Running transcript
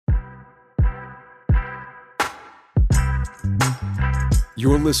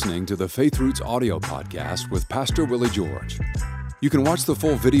You're listening to the Faith Roots audio podcast with Pastor Willie George. You can watch the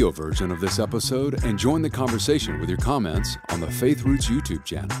full video version of this episode and join the conversation with your comments on the Faith Roots YouTube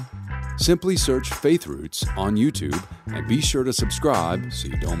channel. Simply search Faith Roots on YouTube and be sure to subscribe so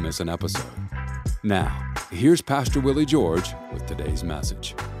you don't miss an episode. Now, here's Pastor Willie George with today's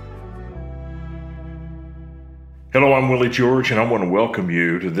message. Hello, I'm Willie George, and I want to welcome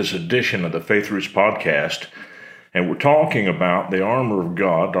you to this edition of the Faith Roots podcast. And we're talking about the armor of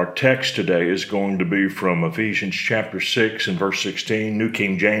God. Our text today is going to be from Ephesians chapter 6 and verse 16. New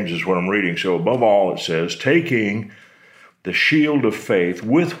King James is what I'm reading. So above all, it says, taking the shield of faith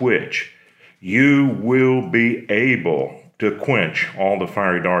with which you will be able to quench all the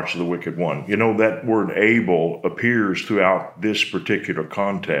fiery darts of the wicked one. You know, that word able appears throughout this particular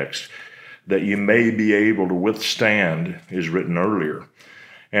context. That you may be able to withstand is written earlier.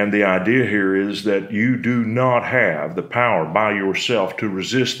 And the idea here is that you do not have the power by yourself to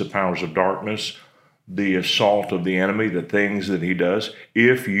resist the powers of darkness, the assault of the enemy, the things that he does,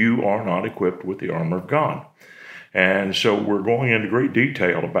 if you are not equipped with the armor of God. And so we're going into great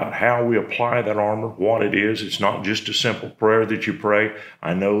detail about how we apply that armor, what it is. It's not just a simple prayer that you pray.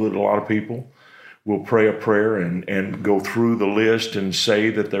 I know that a lot of people will pray a prayer and go through the list and say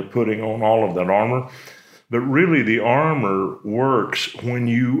that they're putting on all of that armor. But really, the armor works when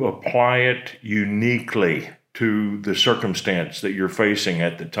you apply it uniquely to the circumstance that you're facing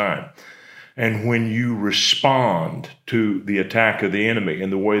at the time. And when you respond to the attack of the enemy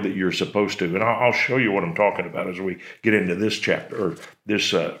in the way that you're supposed to. And I'll show you what I'm talking about as we get into this chapter, or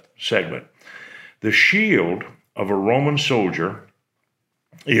this segment. The shield of a Roman soldier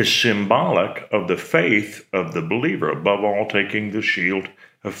is symbolic of the faith of the believer, above all, taking the shield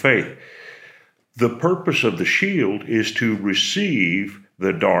of faith. The purpose of the shield is to receive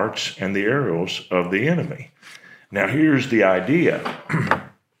the darts and the arrows of the enemy. Now, here's the idea.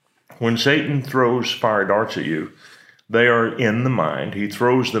 When Satan throws fire darts at you, they are in the mind. He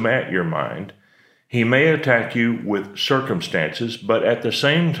throws them at your mind. He may attack you with circumstances, but at the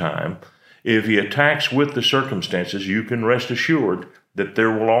same time, if he attacks with the circumstances, you can rest assured that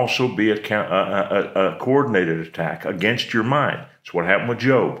there will also be a coordinated attack against your mind. It's what happened with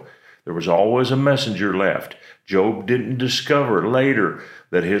Job. There was always a messenger left. Job didn't discover later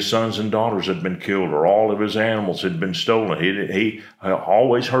that his sons and daughters had been killed or all of his animals had been stolen. He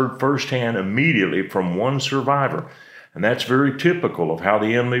always heard firsthand immediately from one survivor. And that's very typical of how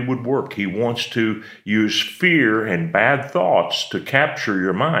the enemy would work. He wants to use fear and bad thoughts to capture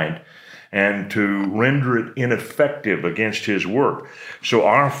your mind and to render it ineffective against his work. So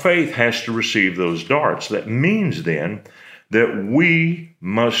our faith has to receive those darts. That means then that we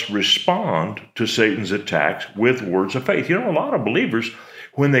must respond to Satan's attacks with words of faith. You know, a lot of believers,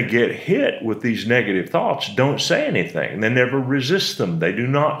 when they get hit with these negative thoughts, don't say anything. They never resist them. They do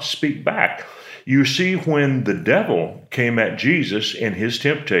not speak back. You see, when the devil came at Jesus in his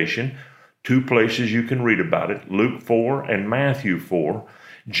temptation, two places you can read about it, Luke 4 and Matthew 4,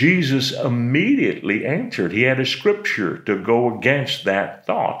 Jesus immediately answered. He had a scripture to go against that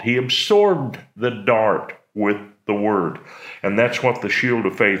thought. He absorbed the dart with the word. And that's what the shield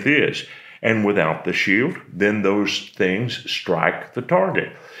of faith is. And without the shield, then those things strike the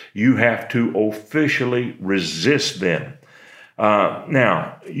target. You have to officially resist them.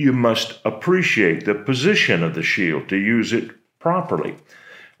 Now, you must appreciate the position of the shield to use it properly.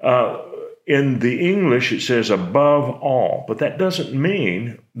 In the English, it says above all, but that doesn't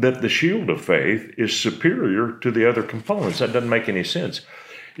mean that the shield of faith is superior to the other components. That doesn't make any sense.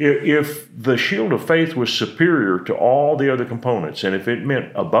 If the shield of faith was superior to all the other components, and if it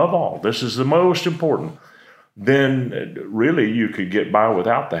meant above all, this is the most important, then really you could get by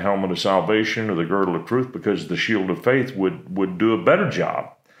without the helmet of salvation or the girdle of truth, because the shield of faith would do a better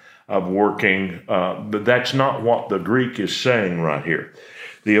job of working. But that's not what the Greek is saying right here.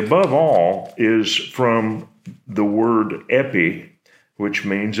 The above all is from the word epi, which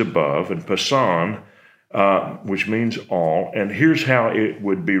means above, and pasan, which means all. And here's how it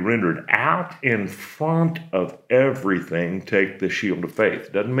would be rendered. Out in front of everything, take the shield of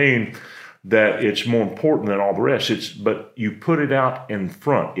faith. Doesn't mean that it's more important than all the rest. But you put it out in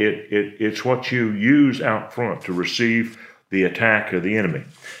front. It's what you use out front to receive the attack of the enemy.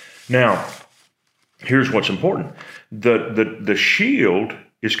 Now, here's what's important. The shield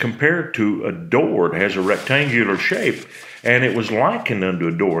is compared to a door. It has a rectangular shape, and it was likened unto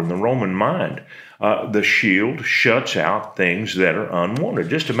a door in the Roman mind. The shield shuts out things that are unwanted.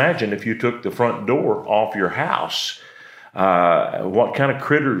 Just imagine if you took the front door off your house. What kind of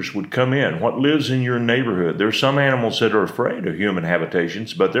critters would come in? What lives in your neighborhood? There are some animals that are afraid of human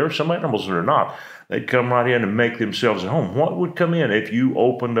habitations, but there are some animals that are not. They'd come right in and make themselves at home. What would come in if you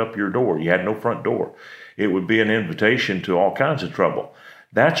opened up your door? You had no front door. It would be an invitation to all kinds of trouble.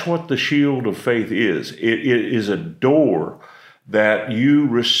 That's what the shield of faith is. It is a door that you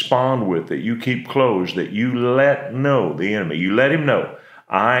respond with, that you keep closed, that you let know the enemy. You let him know,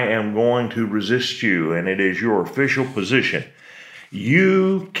 I am going to resist you, and it is your official position.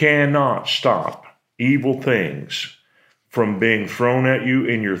 You cannot stop evil things from being thrown at you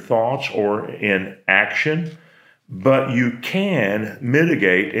in your thoughts or in action, but you can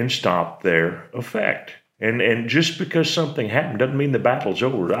mitigate and stop their effect. And just because something happened doesn't mean the battle's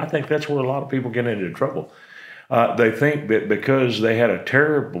over. I think that's where a lot of people get into trouble. They think that because they had a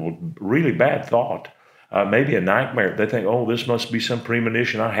terrible, really bad thought, maybe a nightmare, they think, oh, this must be some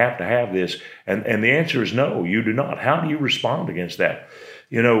premonition. I have to have this. And the answer is no, you do not. How do you respond against that?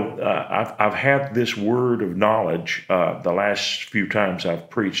 You know, I've had this word of knowledge the last few times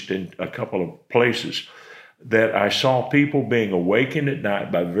I've preached in a couple of places, that I saw people being awakened at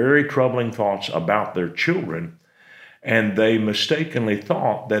night by very troubling thoughts about their children, and they mistakenly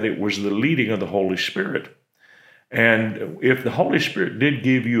thought that it was the leading of the Holy Spirit. And if the Holy Spirit did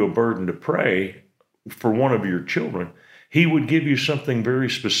give you a burden to pray for one of your children, he would give you something very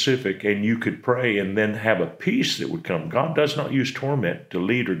specific, and you could pray and then have a peace that would come. God does not use torment to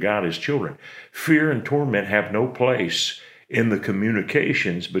lead or guide his children. Fear and torment have no place in the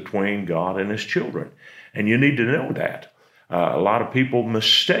communications between God and his children. And you need to know that. A lot of people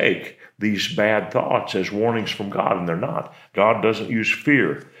mistake these bad thoughts as warnings from God, and they're not. God doesn't use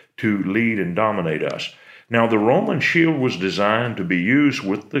fear to lead and dominate us. Now, the Roman shield was designed to be used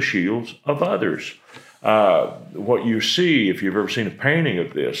with the shields of others. What you see, if you've ever seen a painting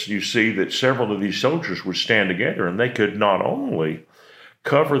of this, you see that several of these soldiers would stand together, and they could not only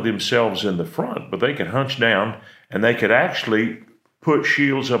cover themselves in the front, but they could hunch down, and they could actually put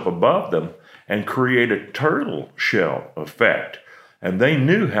shields up above them and create a turtle shell effect. And they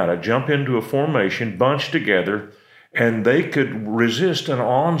knew how to jump into a formation, bunch together, and they could resist an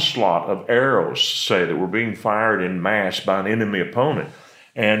onslaught of arrows, say, that were being fired in mass by an enemy opponent.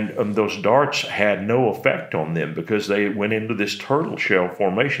 And those darts had no effect on them because they went into this turtle shell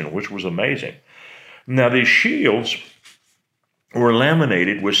formation, which was amazing. Now, these shields were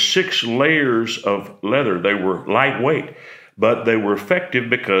laminated with 6 layers of leather. They were lightweight, but they were effective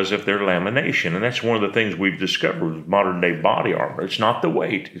because of their lamination. And that's one of the things we've discovered with modern-day body armor. It's not the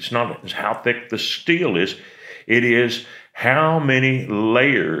weight. It's not how thick the steel is. It is how many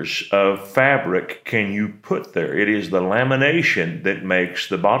layers of fabric can you put there. It is the lamination that makes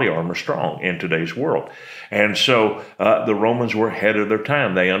the body armor strong in today's world. And so the Romans were ahead of their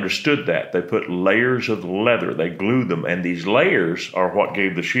time. They understood that. They put layers of leather. They glued them. And these layers are what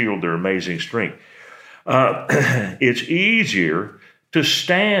gave the shield their amazing strength. It's easier to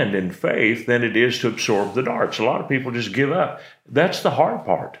stand in faith than it is to absorb the darts. A lot of people just give up. That's the hard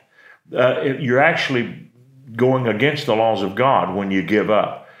part. You're actually going against the laws of God when you give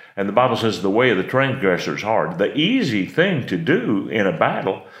up. And the Bible says the way of the transgressor is hard. The easy thing to do in a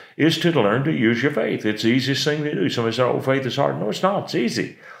battle is to learn to use your faith. It's the easiest thing to do. Somebody says, oh, faith is hard. No, it's not. It's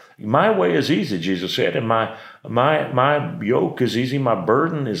easy. My way is easy, Jesus said, and my yoke is easy. My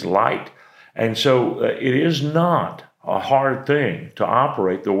burden is light. And so it is not a hard thing to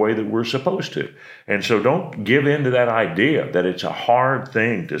operate the way that we're supposed to. And so don't give in to that idea that it's a hard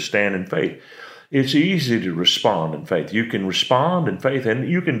thing to stand in faith. It's easy to respond in faith. You can respond in faith, and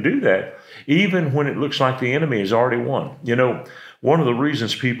you can do that even when it looks like the enemy has already won. You know, one of the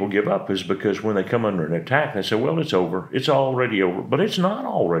reasons people give up is because when they come under an attack, they say, well, it's over. It's already over. But it's not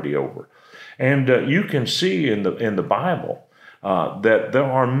already over. And you can see in the Bible that there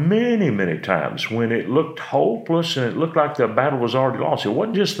are many, many times when it looked hopeless and it looked like the battle was already lost. It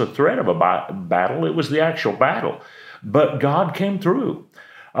wasn't just the threat of a battle. It was the actual battle. But God came through.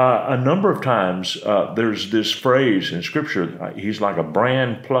 A number of times there's this phrase in Scripture, he's like a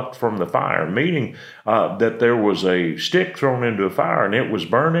brand plucked from the fire, meaning that there was a stick thrown into a fire and it was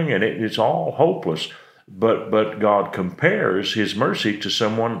burning and it's all hopeless. But God compares his mercy to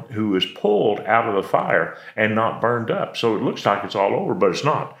someone who is pulled out of the fire and not burned up. So it looks like it's all over, but it's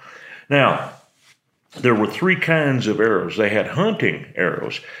not. Now, there were 3 kinds of arrows. They had hunting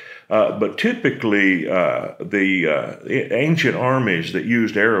arrows. But typically, the ancient armies that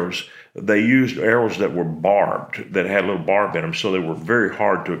used arrows, they used arrows that were barbed, that had a little barb in them, so they were very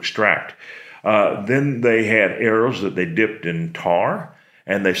hard to extract. Then they had arrows that they dipped in tar,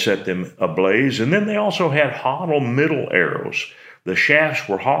 and they set them ablaze. And then they also had hollow middle arrows, The shafts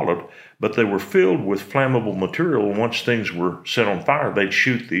were hollowed, but they were filled with flammable material. And once things were set on fire, they'd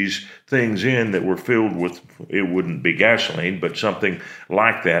shoot these things in that were filled with, it wouldn't be gasoline, but something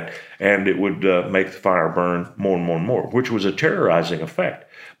like that, and it would make the fire burn more and more and more, which was a terrorizing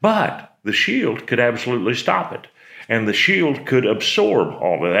effect. But the shield could absolutely stop it, and the shield could absorb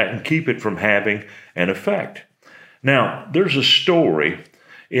all of that and keep it from having an effect. Now, there's a story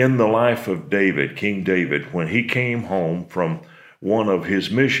in the life of David, King David, when he came home from one of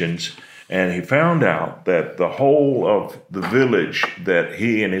his missions, and he found out that the whole of the village that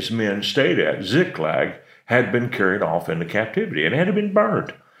he and his men stayed at, Ziklag, had been carried off into captivity and had been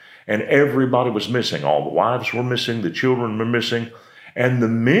burned. And everybody was missing. All the wives were missing, the children were missing, and the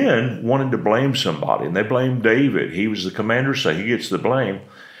men wanted to blame somebody, and they blamed David. He was the commander, so he gets the blame.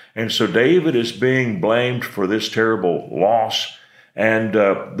 And so David is being blamed for this terrible loss. And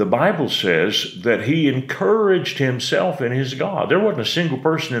the Bible says that he encouraged himself in his God. There wasn't a single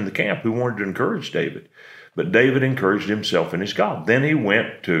person in the camp who wanted to encourage David, but David encouraged himself in his God. Then he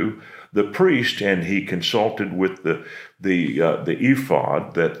went to the priest and he consulted with the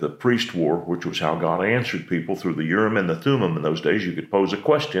ephod that the priest wore, which was how God answered people through the Urim and the Thummim. In those days, you could pose a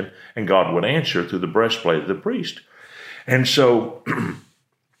question and God would answer through the breastplate of the priest. And so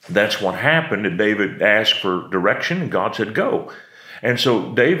that's what happened. And David asked for direction and God said, go. And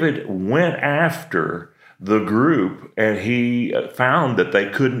so David went after the group, and he found that they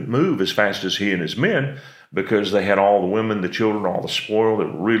couldn't move as fast as he and his men because they had all the women, the children, all the spoil that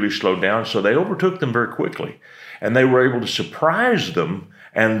really slowed down. So they overtook them very quickly, and they were able to surprise them,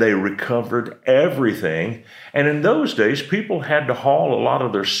 and they recovered everything. And in those days, people had to haul a lot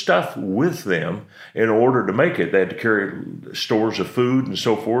of their stuff with them in order to make it. They had to carry stores of food and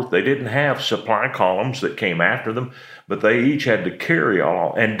so forth. They didn't have supply columns that came after them, but they each had to carry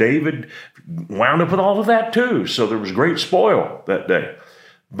all. And David wound up with all of that too. So there was great spoil that day.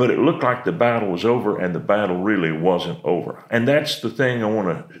 But it looked like the battle was over, and the battle really wasn't over. And that's the thing I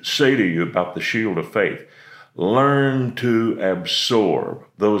want to say to you about the shield of faith. Learn to absorb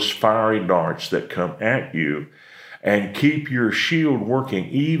those fiery darts that come at you and keep your shield working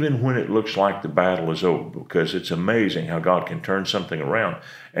even when it looks like the battle is over, because it's amazing how God can turn something around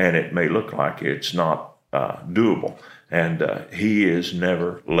and it may look like it's not doable. And he is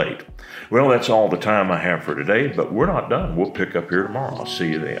never late. Well, that's all the time I have for today, but we're not done. We'll pick up here tomorrow. I'll see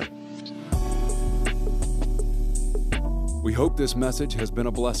you then. We hope this message has been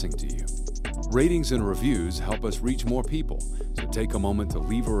a blessing to you. Ratings and reviews help us reach more people, so take a moment to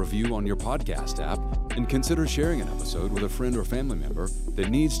leave a review on your podcast app and consider sharing an episode with a friend or family member that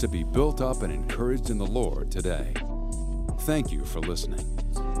needs to be built up and encouraged in the Lord today. Thank you for listening.